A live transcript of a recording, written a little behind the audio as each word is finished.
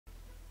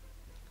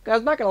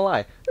Guys, not gonna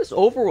lie, this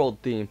overworld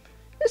theme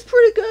is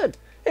pretty good.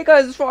 Hey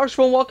guys, it's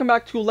Foxful and welcome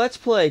back to Let's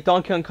Play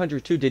Donkey Kong Country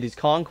 2 Diddy's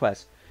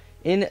Conquest.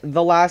 In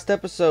the last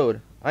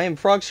episode, I am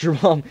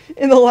Frogster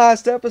in the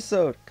last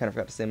episode, kind of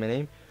forgot to say my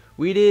name,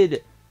 we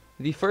did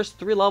the first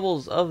 3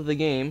 levels of the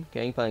game,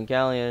 Gangplank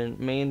Galleon,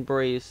 Main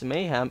Brace,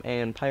 Mayhem,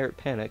 and Pirate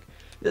Panic.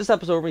 This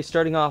episode we're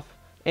starting off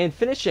and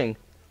finishing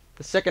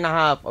the second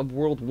half of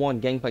World 1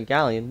 Gangplank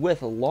Galleon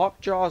with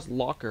Lockjaw's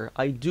Locker.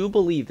 I do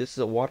believe this is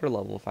a water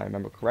level if I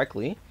remember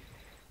correctly.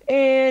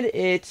 And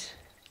it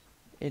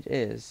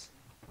is.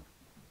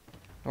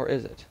 Or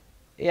is it?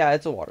 Yeah,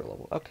 it's a water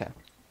level. Okay.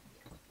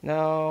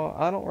 Now,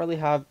 I don't really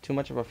have too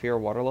much of a fear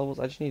of water levels.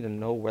 I just need to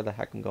know where the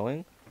heck I'm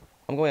going.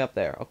 I'm going up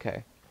there.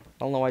 Okay. I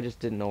don't know why I just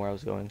didn't know where I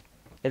was going.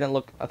 It didn't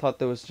look... I thought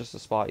there was just a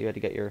spot you had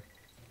to get your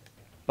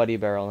buddy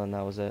barrel and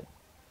that was it.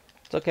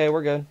 It's okay,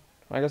 we're good.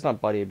 I guess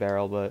not buddy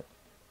barrel, but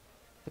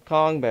the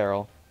Kong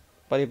barrel.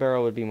 Buddy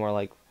barrel would be more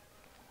like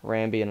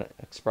Rambi and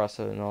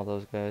Espresso and all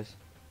those guys.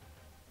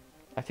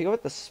 I forget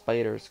what the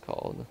spider's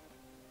called.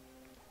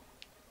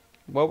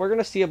 Well, we're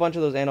gonna see a bunch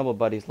of those animal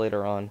buddies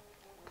later on,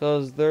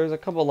 because there's a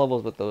couple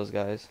levels with those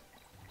guys.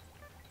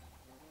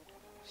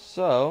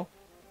 So,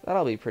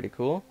 that'll be pretty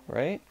cool,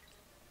 right?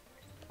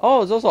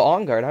 Oh, it's also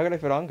On Guard. How could I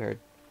forget On Guard?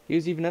 He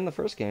was even in the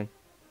first game.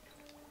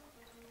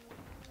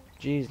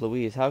 Jeez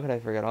Louise, how could I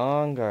forget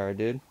On Guard,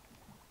 dude?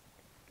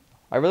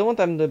 I really want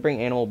them to bring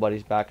animal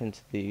buddies back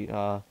into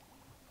the,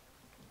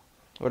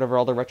 whatever,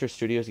 all the Retro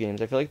Studios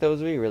games. I feel like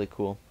those would be really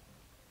cool.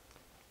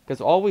 Because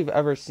all we've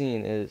ever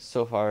seen is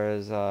so far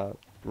is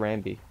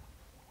Rambi.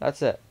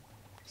 That's it.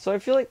 So I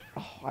feel like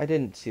I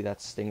didn't see that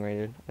Stingray,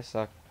 dude. I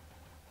suck.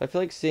 I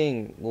feel like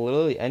seeing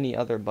literally any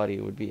other buddy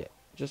would be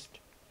just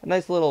a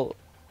nice little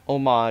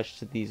homage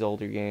to these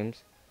older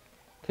games.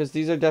 Because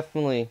these are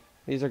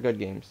good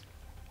games.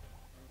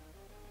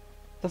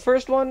 The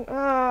first one,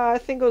 I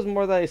think it was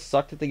more that I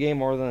sucked at the game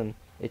more than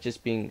it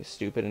just being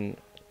stupid and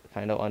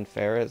kind of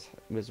unfair as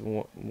was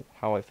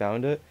how I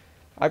found it.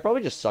 I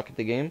probably just suck at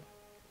the game.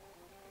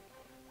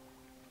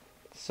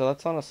 So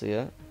that's honestly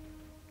it.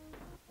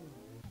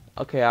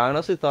 Okay, I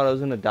honestly thought I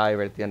was gonna die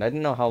right at the end. I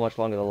didn't know how much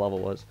longer the level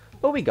was.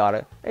 But we got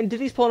it. And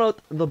Diddy's pulling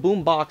out the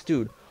boom box,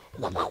 dude.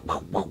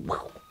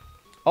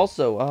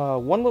 Also,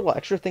 one little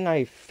extra thing,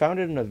 I found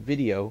it in a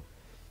video.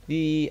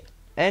 The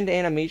end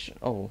animation...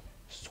 Oh,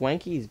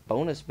 Swanky's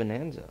bonus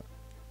bonanza.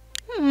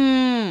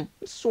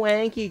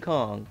 Swanky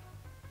Kong.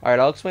 Alright,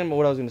 I'll explain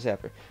what I was gonna say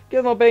after.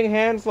 Give him a big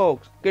hand,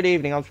 folks. Good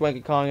evening, I'm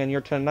Swanky Kong, and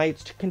you're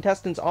tonight's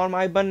contestants on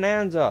my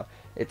bonanza.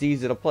 It's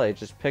easy to play.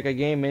 Just pick a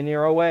game and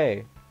you're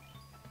away.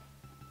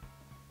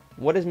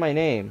 What is my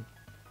name?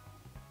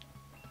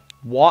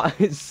 What?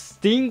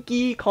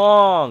 Stinky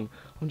Kong.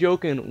 I'm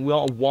joking.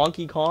 Well,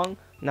 Wonky Kong?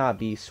 Nah,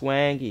 be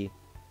Swanky.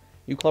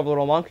 You clever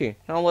little monkey.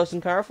 Now listen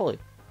carefully.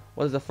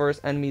 What is the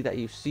first enemy that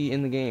you see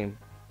in the game?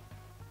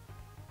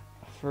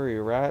 A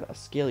furry rat, a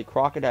scaly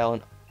crocodile,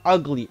 an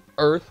ugly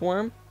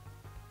earthworm?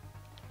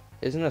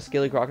 Isn't it a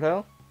scaly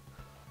crocodile?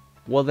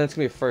 Well, then it's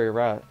gonna be a furry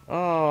rat.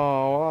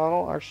 Oh, well, I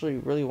don't actually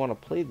really want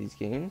to play these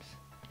games.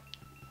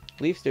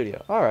 Leaf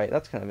Studio. Alright,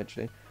 that's kind of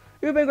interesting.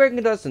 You've been great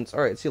contestants.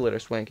 Alright, see you later,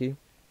 Swanky.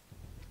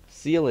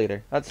 See you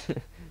later. That's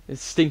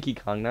it's Stinky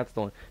Kong, that's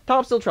the one.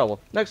 Top Still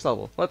Trouble. Next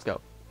level. Let's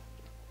go.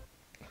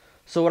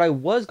 So what I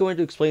was going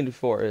to explain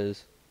before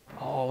is...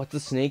 Oh, what's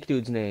the snake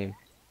dude's name?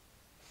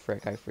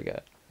 Frick, I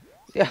forget.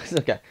 Yeah,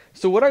 okay.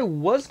 So what I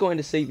was going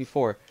to say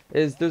before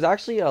is there's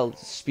actually a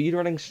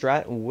speedrunning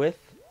strat with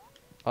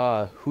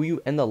who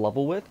you end the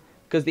level with,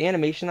 because the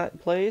animation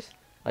that plays,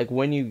 like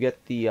when you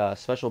get the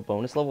special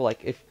bonus level, like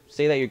if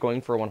say that you're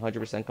going for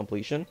 100%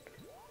 completion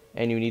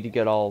and you need to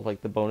get all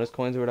like the bonus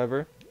coins or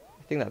whatever,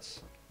 I think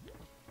that's,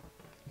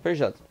 I'm pretty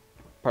sure that's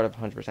part of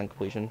 100%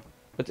 completion.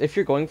 But if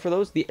you're going for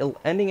those, the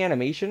ending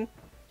animation,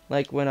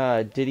 like when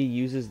Diddy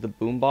uses the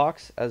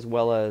boombox, as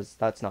well as,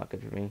 that's not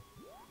good for me,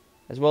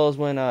 as well as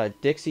when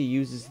Dixie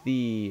uses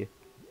the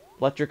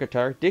electric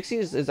guitar. Dixie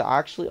is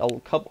actually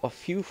a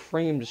few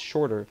frames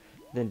shorter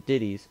than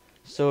Diddy's.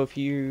 So if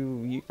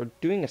you are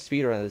doing a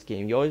speedrun of this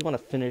game, you always want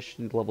to finish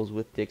the levels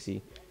with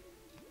Dixie.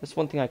 That's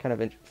one thing I kind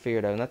of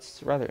figured out, and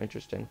that's rather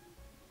interesting.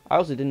 I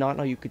also did not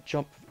know you could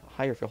jump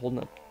higher if you're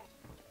holding the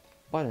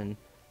button,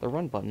 the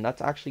run button.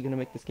 That's actually going to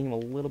make this game a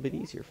little bit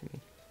easier for me.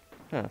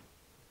 Huh.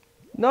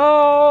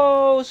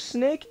 No!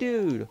 Snake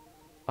dude!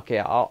 Okay,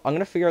 I'm going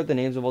to figure out the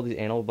names of all these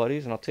animal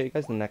buddies, and I'll tell you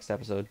guys in the next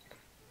episode.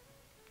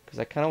 Because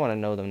I kind of want to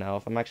know them now.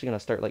 If I'm actually going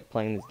to start like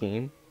playing this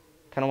game,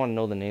 kind of want to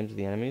know the names of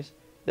the enemies.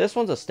 This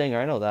one's a stinger,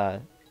 I know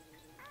that.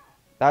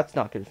 That's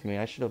not good for me.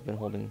 I should have been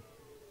holding...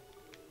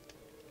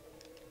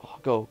 Oh,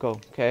 go, go.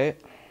 Okay.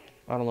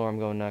 I don't know where I'm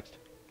going next.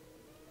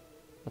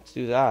 Let's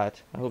do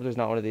that. I hope there's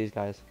not one of these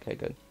guys. Okay,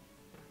 good.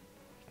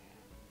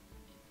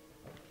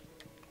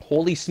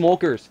 Holy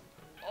smokers!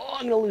 Oh,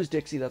 I'm gonna lose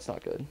Dixie. That's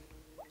not good.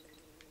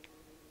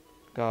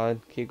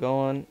 God, keep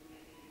going.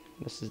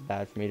 This is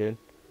bad for me, dude.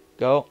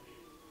 Go.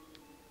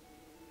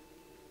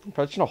 I'm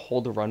probably just gonna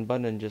hold the run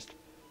button and just...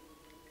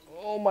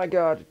 Oh my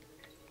god.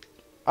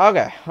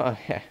 Okay.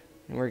 Okay.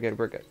 We're good.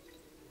 We're good.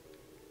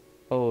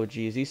 Oh,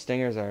 geez. These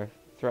stingers are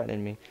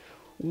threatening me.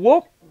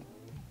 Whoop!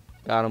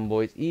 Got him,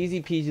 boys.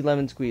 Easy peasy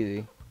lemon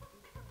squeezy.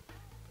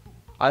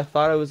 I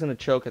thought I was going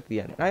to choke at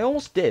the end. And I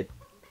almost did.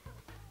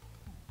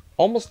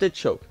 Almost did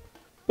choke.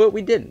 But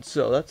we didn't,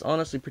 so that's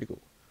honestly pretty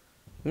cool.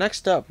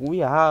 Next up, we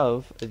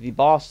have the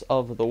boss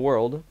of the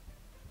world.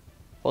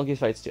 Funky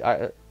Fights 2.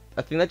 I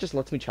think that just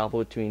lets me travel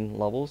between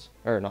levels.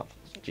 Or not,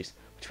 jeez.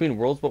 Between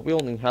worlds, but we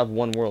only have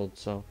one world,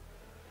 so.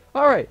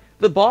 Alright,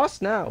 the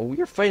boss now.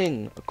 We are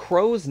fighting a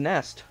Crow's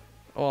Nest.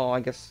 Well, I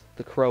guess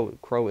the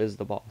crow is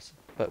the boss.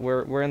 But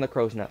we're in the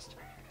Crow's Nest.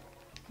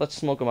 Let's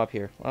smoke him up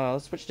here.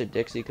 Let's switch to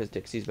Dixie, because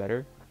Dixie's better.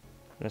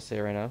 I'm going to say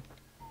it right now.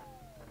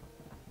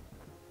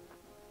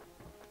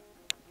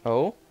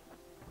 Oh.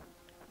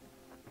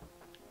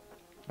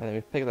 And then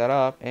we pick that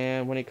up,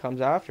 and when he comes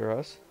after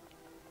us...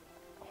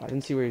 Oh, I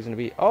didn't see where he's going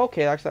to be. Oh,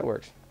 okay, actually that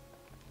works.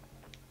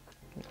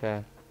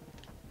 Okay.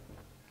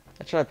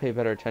 I try to pay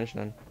better attention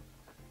then.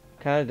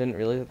 Kind of didn't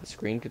realize that the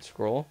screen could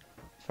scroll.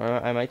 So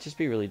I might just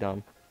be really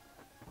dumb.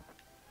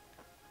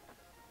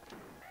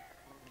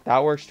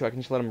 That works too. I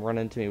can just let him run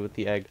into me with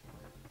the egg.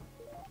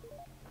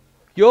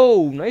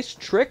 Yo, nice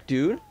trick,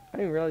 dude. I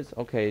didn't realize.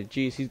 Okay,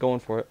 geez, he's going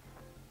for it.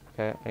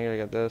 Okay, I gotta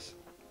get this.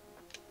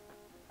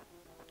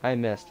 I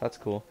missed. That's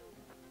cool.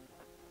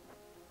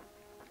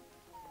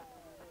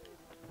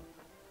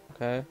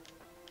 Okay.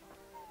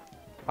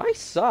 I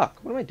suck.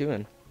 What am I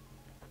doing?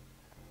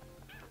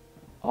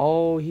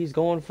 Oh, he's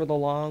going for the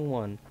long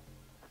one.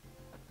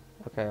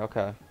 Okay,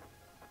 okay.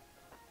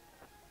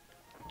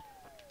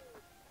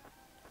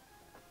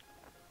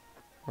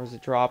 Where's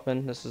it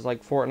dropping? This is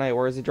like Fortnite.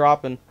 Where is he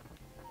dropping?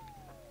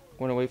 I'm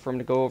gonna wait for him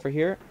to go over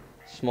here.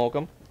 Smoke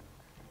him.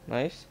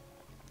 Nice.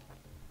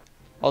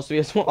 Also,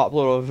 you guys want to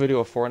upload a video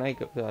of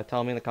Fortnite?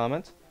 Tell me in the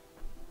comments.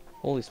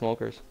 Holy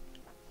smokers.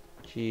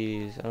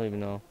 Jeez, I don't even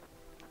know.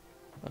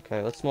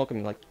 Okay, let's smoke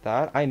him like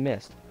that. I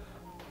missed.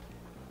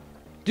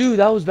 Dude,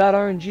 that was bad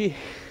RNG.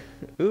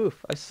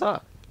 Oof, I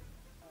suck.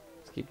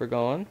 Let's keep her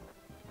going.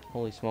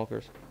 Holy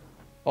smokers.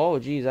 Oh,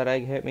 geez, that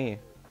egg hit me.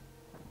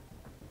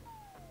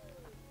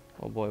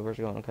 Oh boy, where's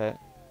it going? Okay.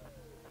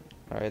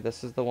 Alright,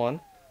 this is the one.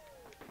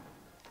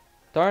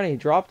 Darn, he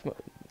dropped.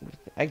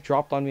 Egg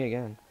dropped on me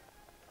again.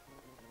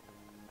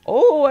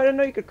 Oh, I didn't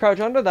know you could crouch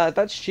under that.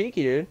 That's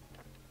cheeky, dude.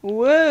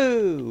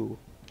 Whoa.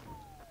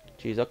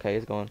 Jeez, okay,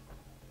 he's going.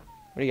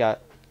 What do you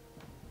got?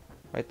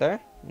 Right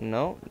there?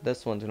 No,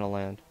 this one's gonna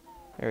land.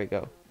 There we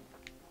go.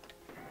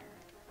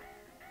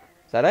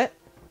 Is that it?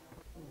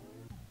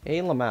 Hey,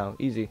 Lamau.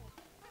 Easy.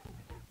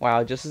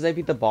 Wow, just as I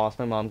beat the boss,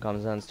 my mom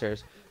comes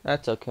downstairs.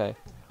 That's okay.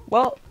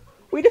 Well,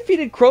 we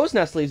defeated Crow's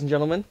Nest, ladies and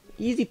gentlemen.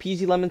 Easy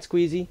peasy lemon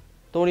squeezy.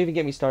 Don't even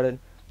get me started.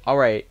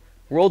 Alright,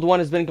 World 1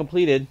 has been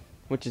completed,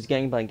 which is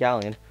Gangbang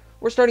Galleon.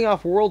 We're starting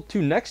off World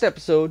 2 next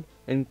episode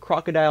in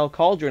Crocodile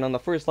Cauldron on the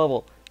first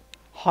level.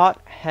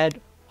 Hot Head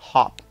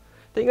Hop.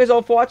 Thank you guys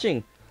all for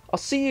watching. I'll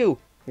see you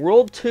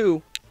World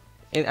 2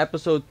 in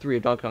Episode 3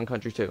 of Donkey Kong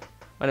Country 2.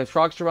 My name's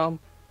Frogster Realm.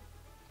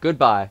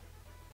 Goodbye.